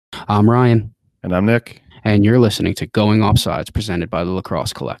I'm Ryan, And I'm Nick. and you're listening to Going Offsides, presented by the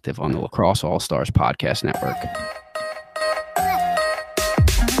Lacrosse Collective on the Lacrosse All Stars Podcast Network.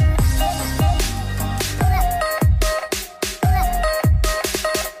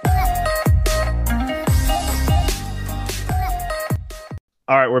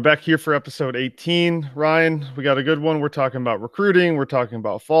 All right, we're back here for episode 18. Ryan, we got a good one. We're talking about recruiting. We're talking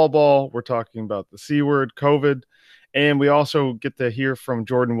about fall ball. We're talking about the C word, COVID. And we also get to hear from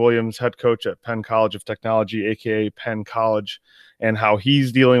Jordan Williams, head coach at Penn College of Technology, a.k.a. Penn College, and how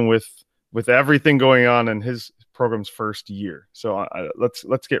he's dealing with everything going on in his program's first year. So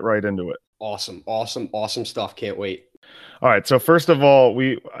let's get right into it. Awesome stuff. Can't wait. All right. So first of all,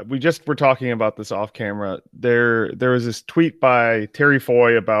 we just were talking about this off camera. There was this tweet by Terry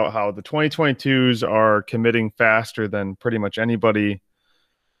Foy about how the 2022s are committing faster than pretty much anybody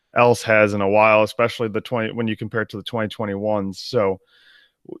else has in a while, especially when you compare it to the 2021s. So,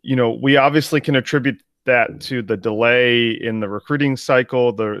 we obviously can attribute that to the delay in the recruiting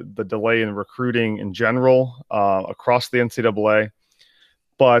cycle, the delay in recruiting in general across the NCAA.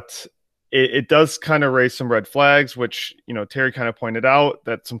 But it does kind of raise some red flags, which, Terry kind of pointed out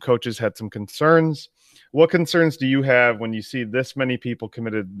that some coaches had some concerns. What concerns do you have when you see this many people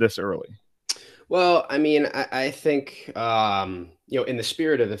committed this early? Well, I mean, I think, in the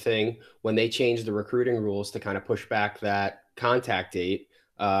spirit of the thing, when they changed the recruiting rules to kind of push back that contact date,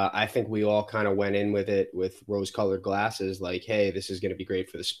 I think we all kind of went in with it with rose-colored glasses, like, hey, this is going to be great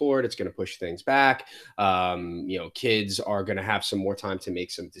for the sport. It's going to push things back. Kids are going to have some more time to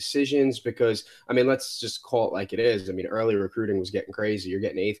make some decisions because, I mean, let's just call it like it is. I mean, early recruiting was getting crazy. You're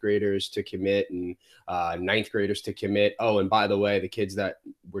getting 8th graders to commit and 9th graders to commit. Oh, and by the way, the kids that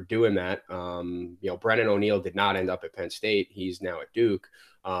were doing that, Brennan O'Neill did not end up at Penn State. He's now at Duke.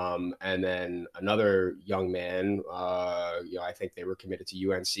 And then another young man, I think they were committed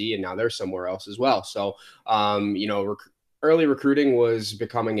to UNC and now they're somewhere else as well. So, early recruiting was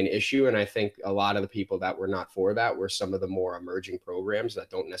becoming an issue. And I think a lot of the people that were not for that were some of the more emerging programs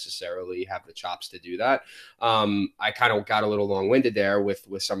that don't necessarily have the chops to do that. I kind of got a little long-winded there with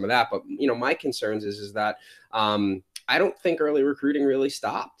some of that, but, my concerns is that, I don't think early recruiting really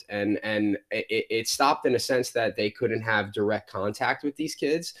stopped, and it stopped in a sense that they couldn't have direct contact with these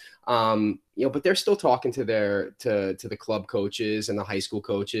kids, but they're still talking to the club coaches and the high school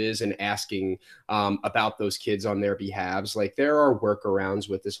coaches and asking about those kids on their behalves. Like, there are workarounds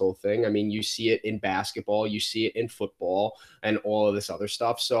with this whole thing. I mean, you see it in basketball, you see it in football, and all of this other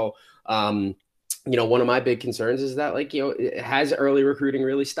stuff. So, one of my big concerns is that, has early recruiting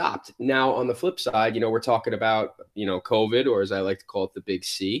really stopped? Now, on the flip side, we're talking about, COVID, or as I like to call it, the big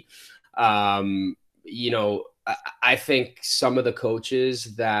C. I think some of the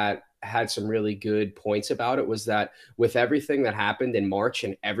coaches that had some really good points about it was that with everything that happened in March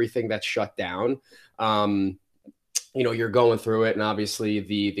and everything that shut down, you're going through it, and obviously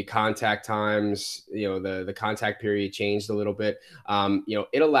the contact times, the contact period changed a little bit.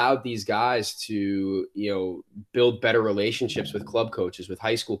 It allowed these guys to, build better relationships with club coaches, with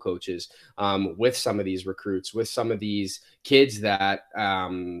high school coaches, with some of these recruits, with some of these kids that,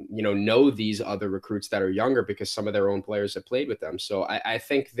 know these other recruits that are younger because some of their own players have played with them. So I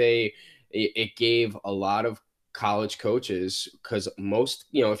think it gave a lot of college coaches, because most,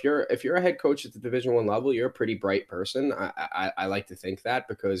 if you're a head coach at the Division I level, you're a pretty bright person. I like to think that,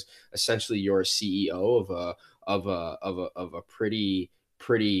 because essentially you're a CEO of a pretty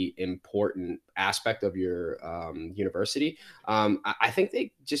important aspect of your university. I think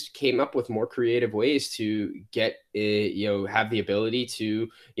they just came up with more creative ways to get have the ability to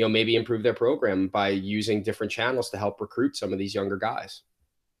maybe improve their program by using different channels to help recruit some of these younger guys.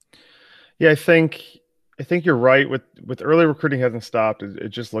 Yeah, I think you're right. With early recruiting hasn't stopped. It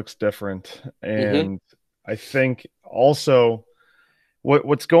just looks different. And I think also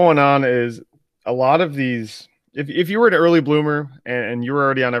what's going on is a lot of these, if you were an early bloomer and you were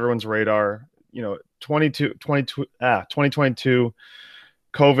already on everyone's radar, 2022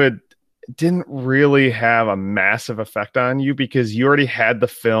 COVID didn't really have a massive effect on you because you already had the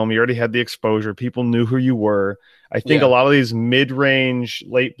film, you already had the exposure, people knew who you were. I think a lot of these mid-range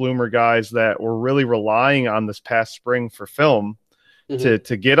late bloomer guys that were really relying on this past spring for film to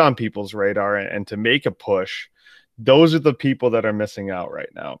get on people's radar and to make a push, those are the people that are missing out right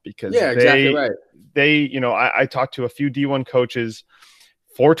now, because exactly right. I talked to a few D1 coaches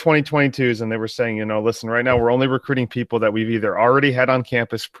for 2022s, and they were saying, listen, right now we're only recruiting people that we've either already had on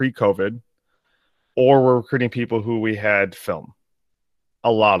campus pre-COVID, or we're recruiting people who we had film,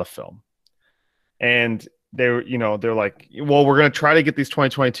 a lot of film. And they're like, well, we're going to try to get these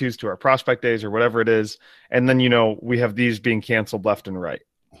 2022s to our prospect days or whatever it is. And then, we have these being canceled left and right.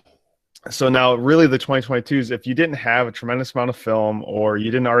 So now really the 2022s, if you didn't have a tremendous amount of film or you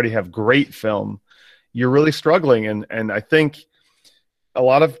didn't already have great film, you're really struggling. And I think a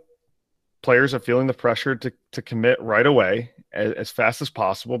lot of players are feeling the pressure to commit right away as fast as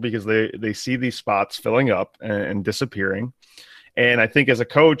possible because they see these spots filling up and disappearing. And I think as a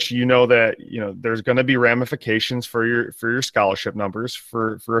coach, you know that there's going to be ramifications for your scholarship numbers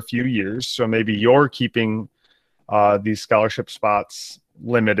for a few years. So maybe you're keeping these scholarship spots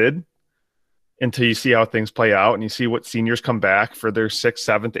limited until you see how things play out and you see what seniors come back for their 6th,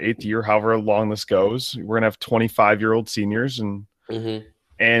 7th, 8th year, however long this goes. We're going to have 25-year-old seniors.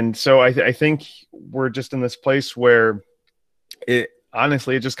 And so I think we're just in this place where it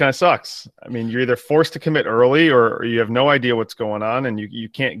just kind of sucks. I mean, you're either forced to commit early or you have no idea what's going on and you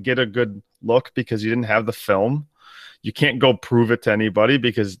can't get a good look because you didn't have the film. You can't go prove it to anybody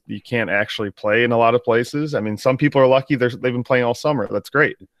because you can't actually play in a lot of places. I mean, some people are lucky they've been playing all summer. That's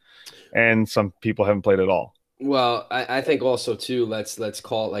great. And some people haven't played at all. Well, I think also too, let's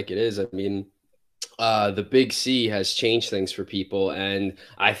call it like it is. I mean, the Big C has changed things for people, and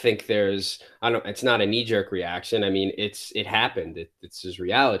I think it's not a knee-jerk reaction. I mean, it happened. It's just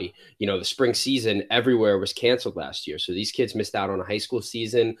reality. The spring season everywhere was canceled last year, so these kids missed out on a high school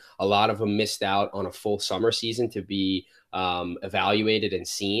season. A lot of them missed out on a full summer season to be evaluated and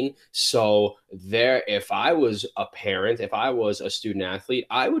seen. So if I was a parent, if I was a student athlete,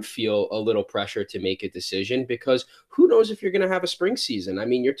 I would feel a little pressure to make a decision because who knows if you're going to have a spring season. I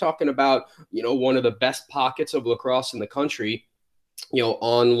mean, you're talking about, one of the best pockets of lacrosse in the country,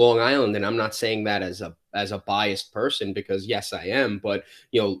 on Long Island. And I'm not saying that as a biased person because yes, I am, but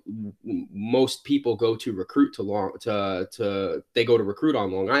most people go to recruit they go to recruit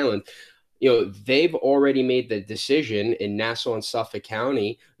on Long Island. They've already made the decision in Nassau and Suffolk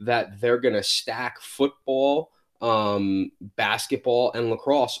County that they're going to stack football, basketball, and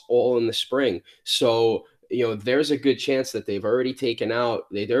lacrosse all in the spring. So, there's a good chance that they already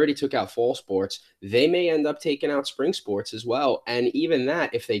took out fall sports. They may end up taking out spring sports as well. And even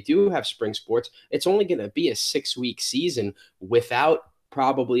that, if they do have spring sports, it's only going to be a 6-week season without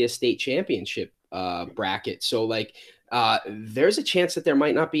probably a state championship bracket. So there's a chance that there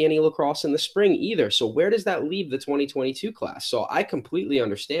might not be any lacrosse in the spring either. So where does that leave the 2022 class? So I completely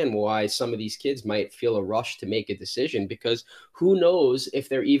understand why some of these kids might feel a rush to make a decision because who knows if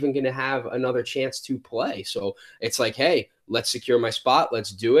they're even going to have another chance to play. So it's like, hey, let's secure my spot.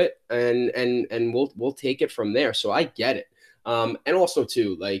 Let's do it. And we'll take it from there. So I get it. And also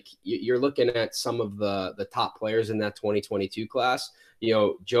too, you're looking at some of the top players in that 2022 class,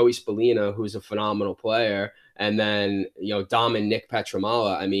 Joey Spallina, who's a phenomenal player. And then, Dom and Nick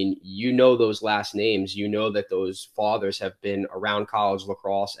Petramala. I mean, those last names, that those fathers have been around college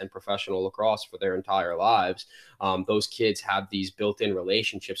lacrosse and professional lacrosse for their entire lives. Those kids have these built-in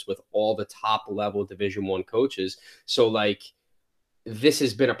relationships with all the top level Division I coaches. So this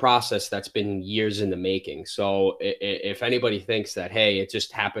has been a process that's been years in the making. So if anybody thinks that, hey, it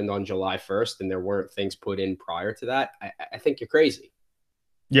just happened on July 1st and there weren't things put in prior to that, I think you're crazy.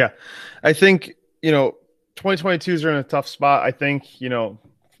 Yeah, I think, 2022s are in a tough spot. I think,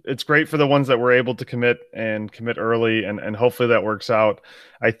 it's great for the ones that were able to commit early and hopefully that works out.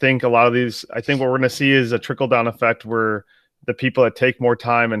 I think what we're going to see is a trickle down effect where the people that take more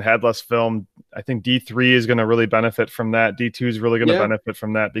time and had less film, I think D3 is going to really benefit from that. D2 is really going to benefit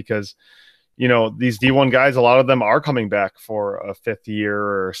from that because, these D1 guys, a lot of them are coming back for a 5th year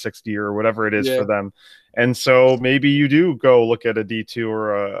or 6th year or whatever it is for them. And so maybe you do go look at a D2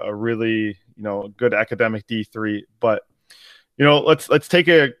 or a really, good academic D3. But, let's take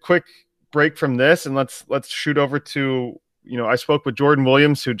a quick break from this and let's shoot over to, I spoke with Jordan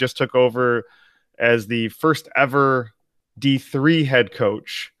Williams, who just took over as the first ever D3 head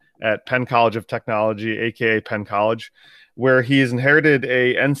coach at Penn College of Technology, aka Penn College, where he has inherited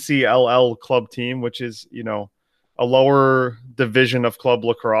a NCLL club team, which is, a lower division of club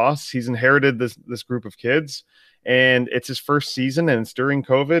lacrosse. He's inherited this group of kids and it's his first season and it's during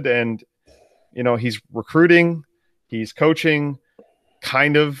COVID and, he's recruiting, he's coaching,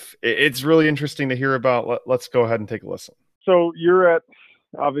 kind of. It's really interesting to hear about. Let's go ahead and take a listen. So you're at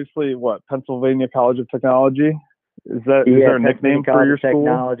obviously Pennsylvania College of Technology. Is there a nickname for your school?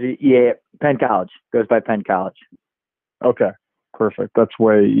 Technology. Yeah, Penn College. Goes by Penn College. Okay, perfect. That's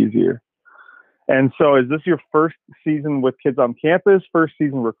way easier. And so is this your first season with kids on campus, first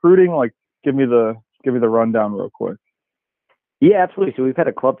season recruiting? Give me the rundown real quick. Yeah, absolutely. So we've had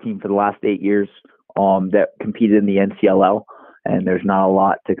a club team for the last 8 years that competed in the NCLL, and there's not a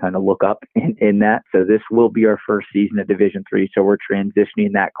lot to kind of look up in that. So this will be our first season of Division III. So we're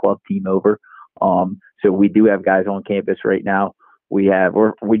transitioning that club team over. So we do have guys on campus right now.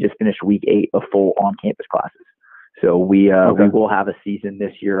 we just finished week 8 of full on-campus classes. So we will have a season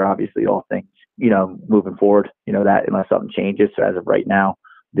this year, obviously, all things, moving forward, that unless something changes. So as of right now,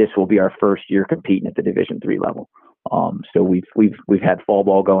 this will be our first year competing at the Division III level. So we've had fall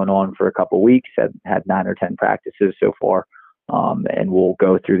ball going on for a couple of weeks, had 9 or 10 practices so far. And we'll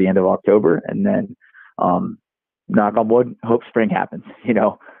go through the end of October, and then, knock on wood, hope spring happens.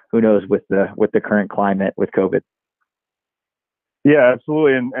 Who knows with the current climate with COVID. Yeah,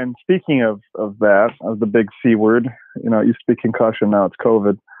 absolutely. And speaking of that, of the big C word, it used to be concussion, now it's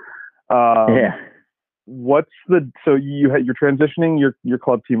COVID. Yeah. So you're transitioning your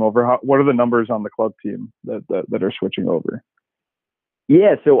club team over. What are the numbers on the club team that are switching over?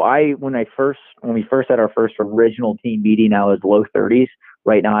 Yeah, so when we first had our first original team meeting, I was low 30s.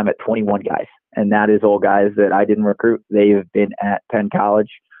 Right now I'm at 21 guys, and that is all guys that I didn't recruit. They have been at Penn College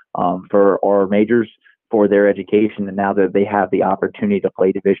for our majors for their education, and now that they have the opportunity to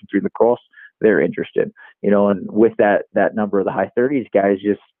play Division III lacrosse, they're interested. And with that number of the high 30s guys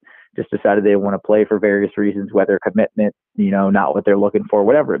just decided they want to play for various reasons, whether commitment, not what they're looking for,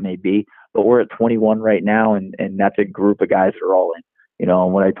 whatever it may be. But we're at 21 right now, and that's a group of guys that are all in.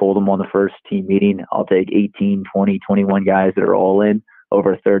 And what I told them on the first team meeting, I'll take 18, 20, 21 guys that are all in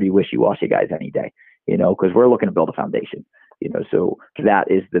over 30 wishy-washy guys any day, because we're looking to build a foundation. So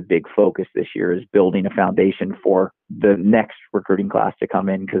that is the big focus this year, is building a foundation for the next recruiting class to come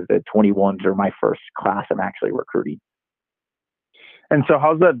in, because the 21s are my first class I'm actually recruiting. And so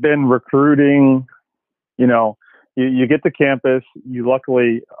how's that been recruiting? You get to campus, you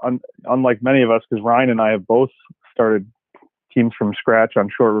luckily, unlike many of us, because Ryan and I have both started teams from scratch on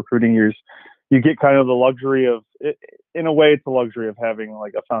short recruiting years, you get kind of the luxury of, in a way, it's a luxury of having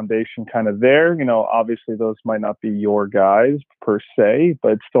like a foundation kind of there. Obviously those might not be your guys per se,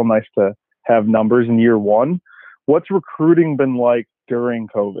 but it's still nice to have numbers in year one. What's recruiting been like during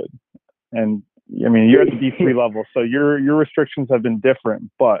COVID? And you're at the D3 level, so your restrictions have been different,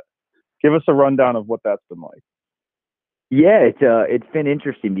 but give us a rundown of what that's been like. Yeah, it's been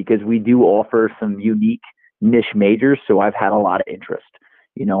interesting because we do offer some unique niche majors, so I've had a lot of interest.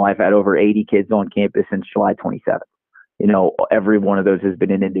 I've had over 80 kids on campus since July 27th. Every one of those has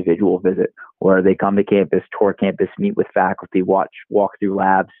been an individual visit where they come to campus, tour campus, meet with faculty, walk through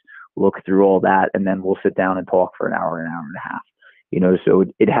labs, look through all that, and then we'll sit down and talk for an hour and a half. So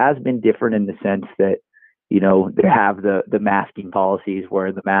it has been different in the sense that, they have the masking policies,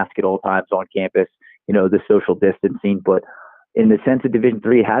 wearing the mask at all times on campus, the social distancing, but in the sense of Division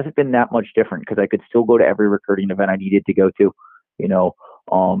III, it hasn't been that much different because I could still go to every recruiting event I needed to go to.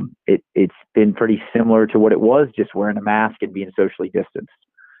 It's been pretty similar to what it was, just wearing a mask and being socially distanced.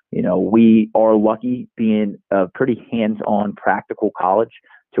 We are lucky being a pretty hands-on practical college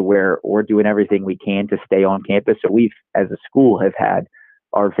to where we're doing everything we can to stay on campus. So we've, as a school, have had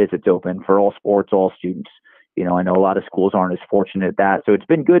our visits open for all sports, all students. I know a lot of schools aren't as fortunate at that. So it's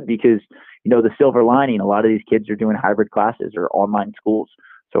been good because, the silver lining, a lot of these kids are doing hybrid classes or online schools.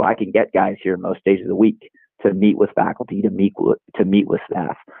 So I can get guys here most days of the week to meet with faculty, to meet with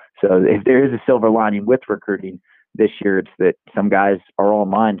staff. So if there is a silver lining with recruiting this year, it's that some guys are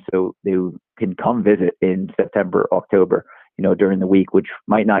online, so they can come visit in September, October, during the week, which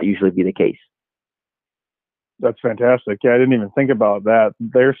might not usually be the case. That's fantastic. Yeah, I didn't even think about that.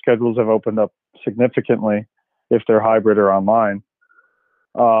 Their schedules have opened up significantly if they're hybrid or online.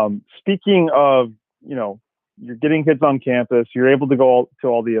 Speaking of, you're getting kids on campus, you're able to go to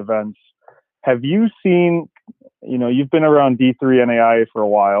all the events. Have you seen, you've been around D3 NAIA for a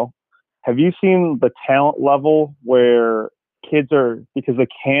while. Have you seen the talent level where kids are, because they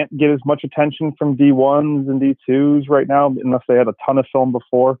can't get as much attention from D1s and D2s right now, unless they had a ton of film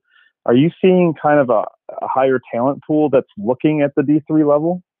before? Are you seeing kind of a higher talent pool that's looking at the D3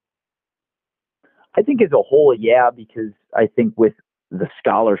 level? I think as a whole, yeah, because I think with the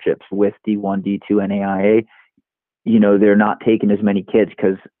scholarships with D1, D2, NAIA, they're not taking as many kids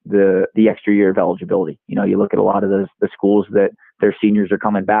because the extra year of eligibility. You look at a lot of the schools that their seniors are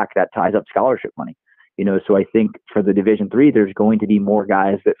coming back, that ties up scholarship money. So I think for the Division III, there's going to be more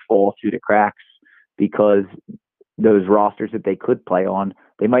guys that fall through the cracks because those rosters that they could play on,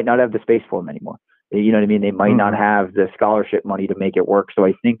 they might not have the space for them anymore. You know what I mean? They might not have the scholarship money to make it work. So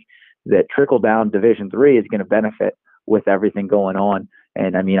I think that trickle down Division III is going to benefit with everything going on.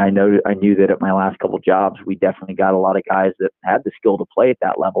 And I knew that at my last couple of jobs, we definitely got a lot of guys that had the skill to play at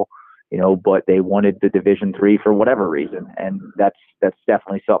that level, but they wanted the Division III for whatever reason. And that's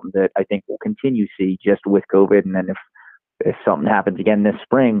definitely something that I think we'll continue to see just with COVID. And then if something happens again this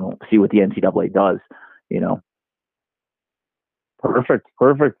spring, we'll see what the NCAA does, Perfect.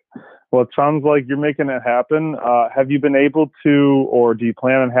 Well, it sounds like you're making it happen. Have you been able to, or do you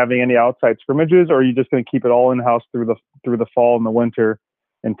plan on having any outside scrimmages, or are you just going to keep it all in house through the fall and the winter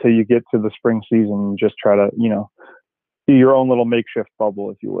until you get to the spring season and just try to, be your own little makeshift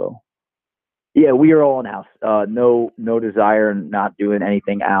bubble, if you will? Yeah, we are all in house. No desire not doing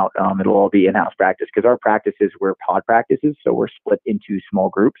anything out. It'll all be in house practice because our practices were pod practices, so we're split into small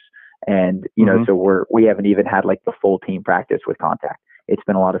groups, and so we haven't even had like the full team practice with contact. It's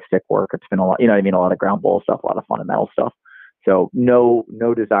been a lot of stick work. It's been a lot, a lot of ground ball stuff, a lot of fundamental stuff. So no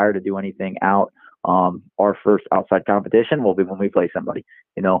desire to do anything out. Our first outside competition will be when we play somebody,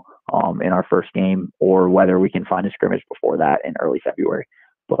 in our first game, or whether we can find a scrimmage before that in early February.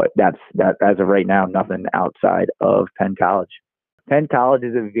 But that as of right now, nothing outside of Penn College. Penn College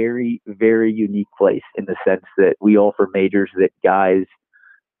is a very, very unique place in the sense that we offer majors that guys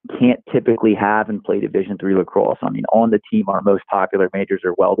can't typically have and play Division III lacrosse. I mean, on the team, our most popular majors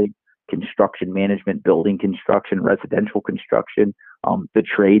are welding, construction management, building construction, residential construction, the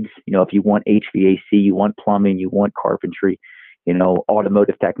trades. If you want HVAC, you want plumbing, you want carpentry,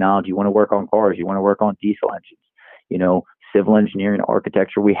 automotive technology, you want to work on cars, you want to work on diesel engines, civil engineering,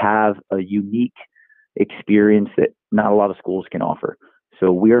 architecture. We have a unique experience that not a lot of schools can offer.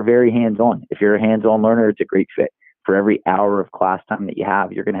 So we are very hands-on. If you're a hands-on learner, it's a great fit. For every hour of class time that you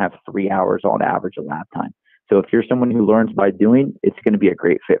have, you're going to have 3 hours on average of lab time. So if you're someone who learns by doing, it's going to be a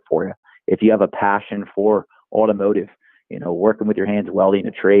great fit for you. If you have a passion for automotive, working with your hands, welding,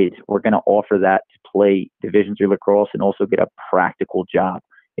 a trade, we're going to offer that to play Division III lacrosse and also get a practical job.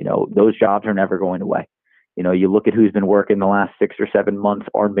 Those jobs are never going away. You look at who's been working the last 6 or 7 months,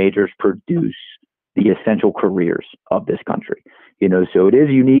 our majors produce the essential careers of this country. So it is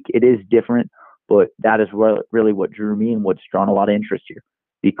unique, it is different, but that is really what drew me and what's drawn a lot of interest here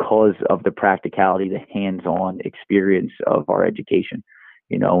because of the practicality, the hands-on experience of our education.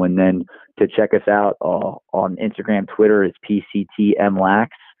 And then to check us out on Instagram, Twitter, it's PCTMLAX,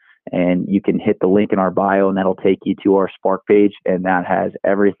 and you can hit the link in our bio and that'll take you to our Spark page, and that has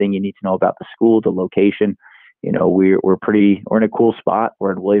everything you need to know about the school, the location. We're in a cool spot.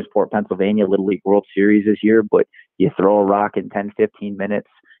 We're in Williamsport, Pennsylvania, Little League World Series this year, but you throw a rock in 10, 15 minutes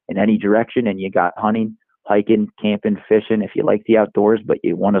in any direction and you got hunting, hiking, camping, fishing. If you like the outdoors, but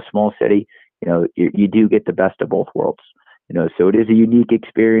you want a small city, you do get the best of both worlds. So it is a unique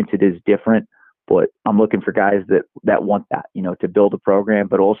experience. It is different, but I'm looking for guys that want that, to build a program,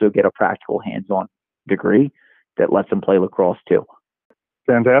 but also get a practical hands-on degree that lets them play lacrosse too.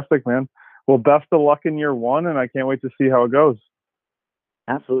 Fantastic, man. Well, best of luck in year one, and I can't wait to see how it goes.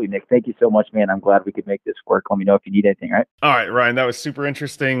 Absolutely, Nick. Thank you so much, man. I'm glad we could make this work. Let me know if you need anything, all right? All right, Ryan, that was super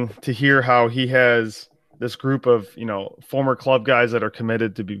interesting to hear how he has this group of, former club guys that are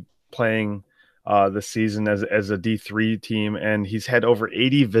committed to be playing this season as a D3 team. And he's had over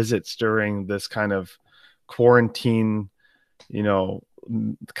 80 visits during this kind of quarantine, kind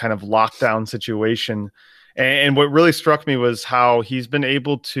of lockdown situation. And what really struck me was how he's been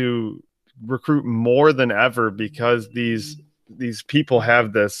able to recruit more than ever because these people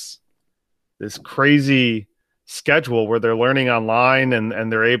have this crazy schedule where they're learning online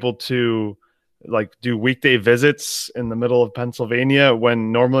and they're able to like do weekday visits in the middle of Pennsylvania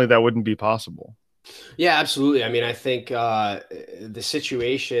when normally that wouldn't be possible. Yeah, absolutely. I mean, I think the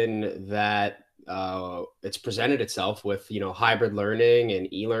situation that it's presented itself with, hybrid learning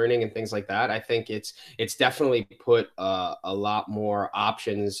and e-learning and things like that. I think it's definitely put a lot more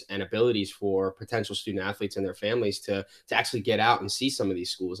options and abilities for potential student athletes and their families to actually get out and see some of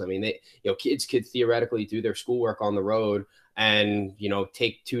these schools. I mean, kids could theoretically do their schoolwork on the road and,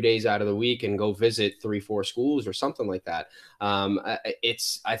 take 2 days out of the week and go visit 3-4 schools or something like that. I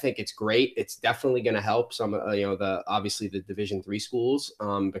think it's great. It's definitely going to help some, obviously the Division III schools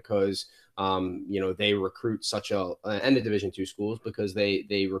because they recruit and the Division II schools because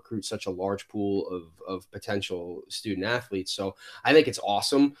they recruit such a large pool of potential student athletes. So I think it's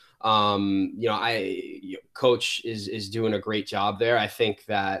awesome. Coach is doing a great job there. I think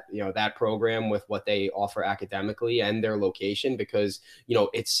that, that program with what they offer academically and their location, because,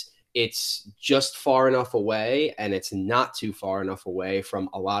 it's just far enough away and it's not too far enough away from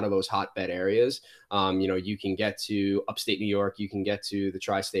a lot of those hotbed areas. You can get to upstate New York, you can get to the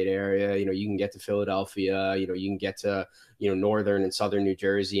tri-state area, you can get to Philadelphia, you can get to, northern and southern New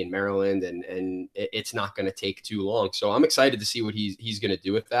Jersey and Maryland, and it's not going to take too long. So I'm excited to see what he's going to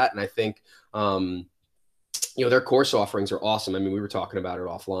do with that. And I think, their course offerings are awesome. I mean, we were talking about it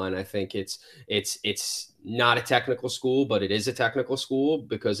offline. I think it's not a technical school, but it is a technical school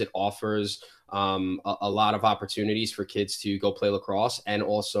because it offers a lot of opportunities for kids to go play lacrosse and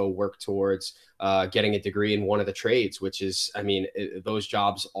also work towards getting a degree in one of the trades, which is, I mean, those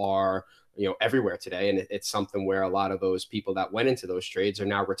jobs are, you know, everywhere today. And it's something where a lot of those people that went into those trades are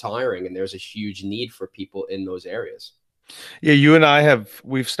now retiring, and there's a huge need for people in those areas. Yeah, you and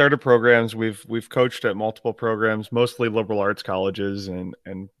we've started programs. We've coached at multiple programs, mostly liberal arts colleges and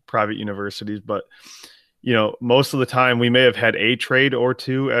private universities. But, you know, most of the time we may have had a trade or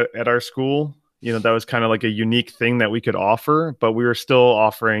two at our school. You know, that was kind of like a unique thing that we could offer, but we were still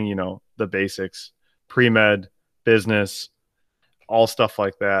offering, you know, the basics, pre-med, business, all stuff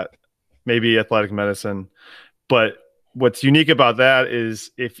like that, maybe athletic medicine. But what's unique about that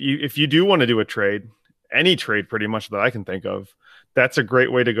is if you do want to do a trade, any trade pretty much that I can think of, that's a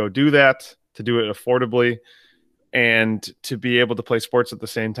great way to go do that, to do it affordably, and to be able to play sports at the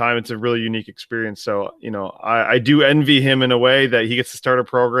same time. It's a really unique experience. So, you know, I do envy him in a way that he gets to start a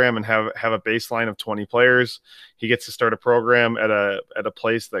program and have a baseline of 20 players. He gets to start a program at a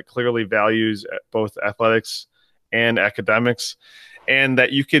place that clearly values both athletics and academics, and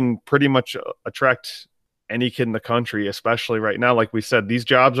that you can pretty much attract any kid in the country, especially right now. Like we said, these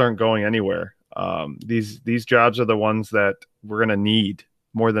jobs aren't going anywhere. These jobs are the ones that we're going to need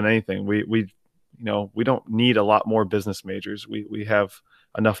more than anything. We don't need a lot more business majors. We have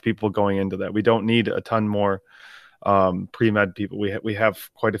enough people going into that. We don't need a ton more pre-med people. We have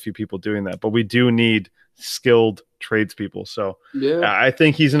quite a few people doing that, but we do need skilled tradespeople. So yeah, I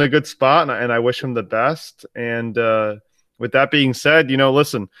think he's in a good spot, and I wish him the best. And with that being said, you know,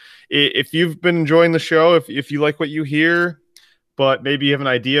 listen, if you've been enjoying the show, if you like what you hear, but maybe you have an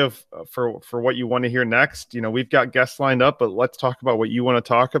idea for what you want to hear next, you know, we've got guests lined up, but let's talk about what you want to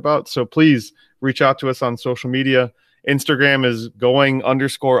talk about. So please reach out to us on social media. Instagram is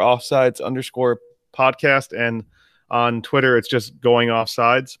going_offsides_podcast. And on Twitter, it's just going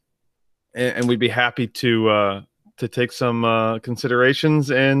offsides. And we'd be happy to take some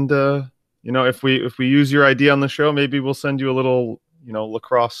considerations. And, you know, if we use your idea on the show, maybe we'll send you a little, you know,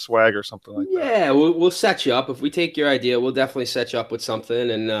 lacrosse swag or something like that. Yeah, we'll set you up. If we take your idea, we'll definitely set you up with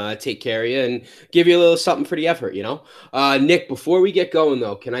something and take care of you and give you a little something for the effort, you know? Nick, before we get going,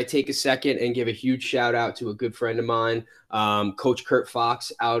 though, can I take a second and give a huge shout out to a good friend of mine, Coach Kurt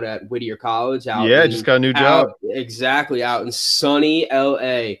Fox out at Whittier College. Just got a new job. Exactly, out in sunny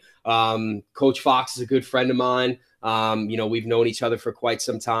LA. Coach Fox is a good friend of mine. You know, we've known each other for quite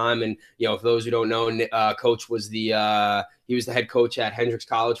some time. And, you know, for those who don't know, Coach was he was the head coach at Hendrix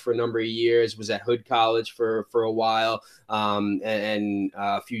College for a number of years, was at Hood College for a while. And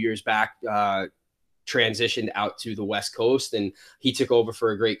a few years back, transitioned out to the West Coast, and he took over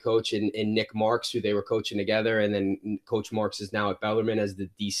for a great coach in Nick Marks, who they were coaching together. And then Coach Marks is now at Bellarmine as the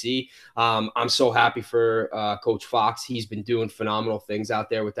DC. I'm so happy for Coach Fox. He's been doing phenomenal things out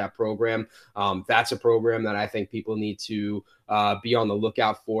there with that program. That's a program that I think people need to be on the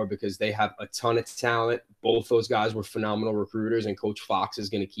lookout for, because they have a ton of talent. Both those guys were phenomenal recruiters, and Coach Fox is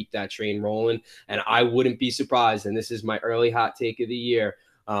going to keep that train rolling. And I wouldn't be surprised, and this is my early hot take of the year,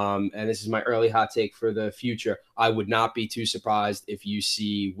 and this is my early hot take for the future, I would not be too surprised if you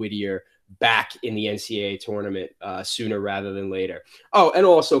see Whittier back in the NCAA tournament sooner rather than later. Oh, and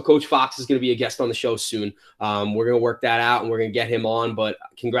also Coach Fox is going to be a guest on the show soon. We're going to work that out, and we're going to get him on. But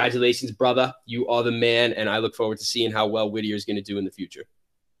congratulations, brother. You are the man, and I look forward to seeing how well Whittier is going to do in the future.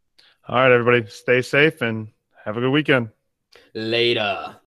 All right, everybody, stay safe and have a good weekend. Later.